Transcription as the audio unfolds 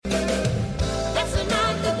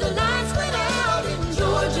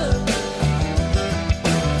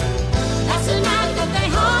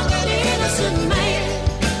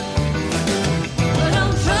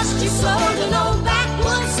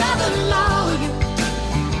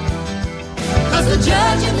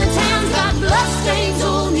judge in the town's got bloodstains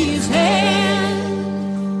on his hands.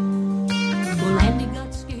 Well, Andy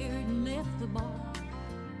got scared and left the bar,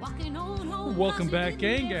 walking on home. Welcome back,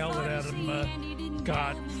 gang. Al and Adam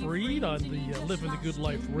Gottfried on the Living the Good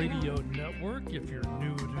Life Radio Network. If you're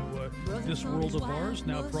new to this world of ours,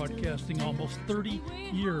 now broadcasting almost 30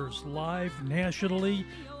 years live nationally.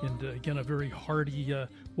 And again, a very hearty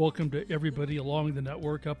welcome to everybody along the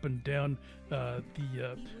network, up and down the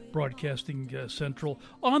Broadcasting Central.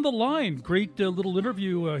 On the line, great little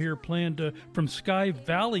interview here planned from Sky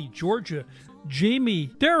Valley, Georgia.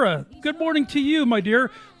 Jamie, Dara, good morning to you, my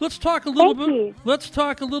dear. Let's talk a little bit. Let's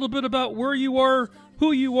talk a little bit about where you are,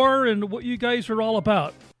 who you are, and what you guys are all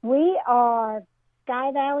about. We are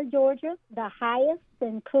Sky Valley, Georgia, the highest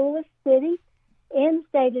and coolest city in the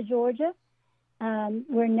state of Georgia.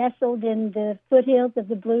 We're nestled in the foothills of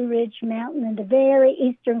the Blue Ridge Mountain in the very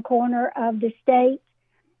eastern corner of the state.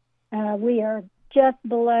 We are just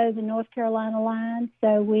below the North Carolina line,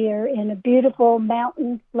 so we are in a beautiful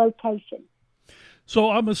mountain location.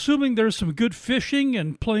 So I'm assuming there's some good fishing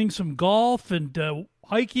and playing some golf and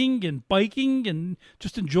hiking and biking and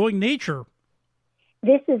just enjoying nature.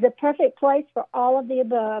 This is a perfect place for all of the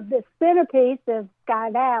above. The centerpiece of Sky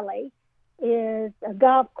Valley is a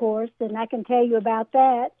golf course, and I can tell you about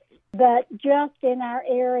that. But just in our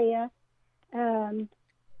area,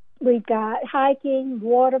 we've got hiking,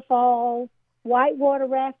 waterfalls, whitewater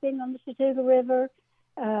rafting on the Chattooga River,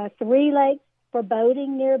 3 lakes for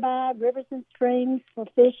boating nearby, rivers and streams for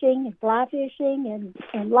fishing and fly fishing,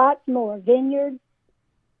 and lots more, vineyards,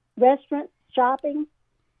 restaurants, shopping.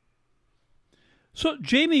 So,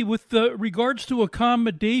 Jamie, with regards to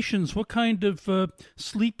accommodations, what kind of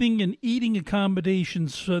sleeping and eating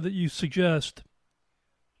accommodations that you suggest?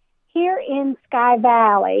 Here in Sky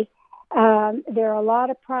Valley, there are a lot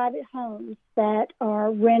of private homes that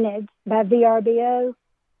are rented by VRBO.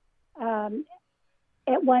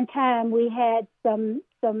 At one time, we had some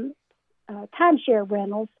timeshare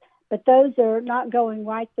rentals, but those are not going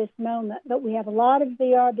right this moment. But we have a lot of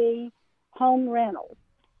VRB home rentals.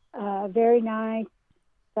 Very nice.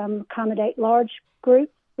 Some accommodate large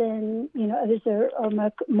groups, and others are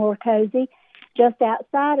more cozy. Just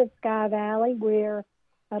outside of Sky Valley, we're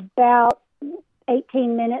about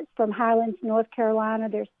 18 minutes from Highlands, North Carolina.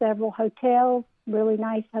 There's several hotels, really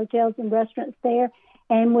nice hotels and restaurants there.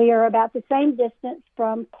 And we are about the same distance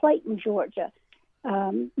from Clayton, Georgia,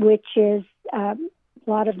 which is a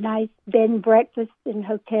lot of nice bed and breakfast and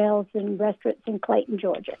hotels and restaurants in Clayton,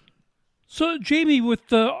 Georgia. So, Jamie,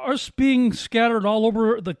 with us being scattered all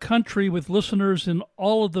over the country with listeners in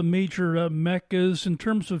all of the major meccas, in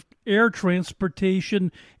terms of air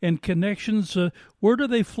transportation and connections, where do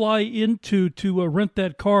they fly into to rent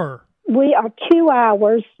that car? We are 2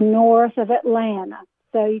 hours north of Atlanta.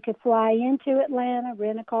 So you could fly into Atlanta,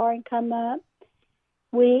 rent a car, and come up.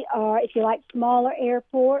 We are, if you like smaller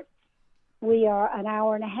airports, we are an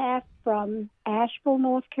hour and a half from Asheville,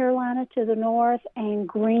 North Carolina to the north, and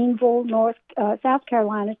Greenville, South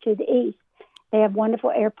Carolina to the east. They have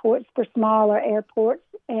wonderful airports for smaller airports,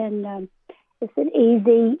 and it's an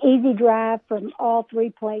easy drive from all 3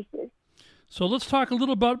 places. So let's talk a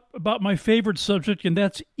little about my favorite subject, and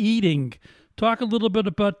that's eating. Talk a little bit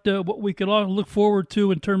about what we can all look forward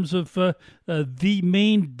to in terms of the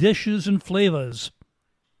main dishes and flavors.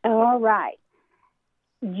 All right.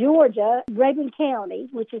 Georgia, Rabun County,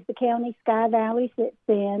 which is the county Sky Valley sits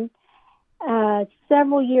in,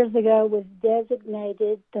 several years ago was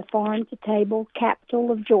designated the farm-to-table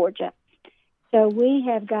capital of Georgia. So we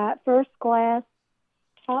have got first-class,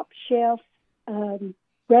 top-shelf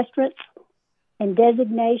restaurants and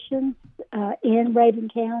designations in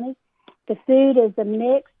Rabun County. The food is a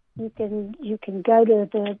mix. You can go to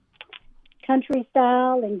the country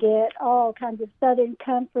style and get all kinds of Southern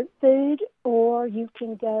comfort food, or you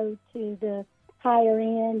can go to the higher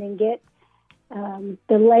end and get the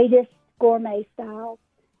latest gourmet styles.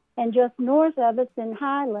 And just north of us in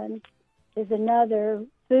Highlands is another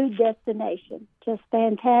food destination. Just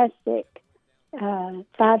fantastic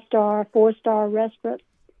 5-star, 4-star restaurants.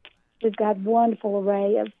 We've got a wonderful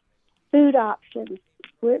array of food options.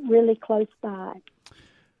 We're really close by.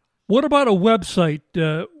 What about a website?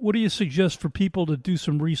 What do you suggest for people to do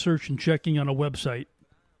some research and checking on a website?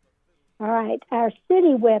 All right. Our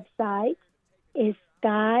city website is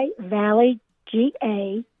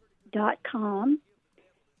skyvalleyga.com,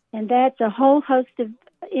 and that's a whole host of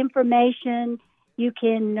information. You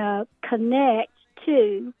can connect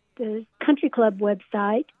to the country club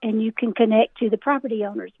website, and you can connect to the property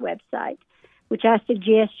owner's website, which I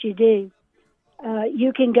suggest you do.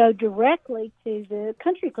 You can go directly to the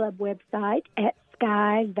country club website at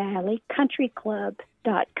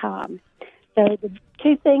SkyValleyCountryClub.com. So the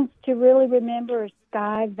two things to really remember are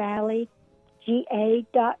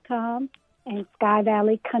SkyValleyGA.com and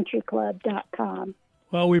SkyValleyCountryClub.com.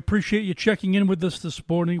 Well, we appreciate you checking in with us this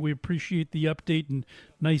morning. We appreciate the update and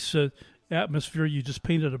nice atmosphere. You just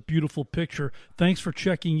painted a beautiful picture. Thanks for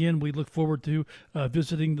checking in. We look forward to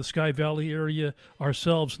visiting the Sky Valley area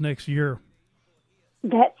ourselves next year.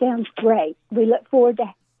 That sounds great. We look forward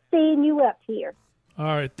to seeing you up here. All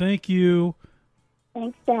right. Thank you.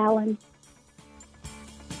 Thanks, Alan.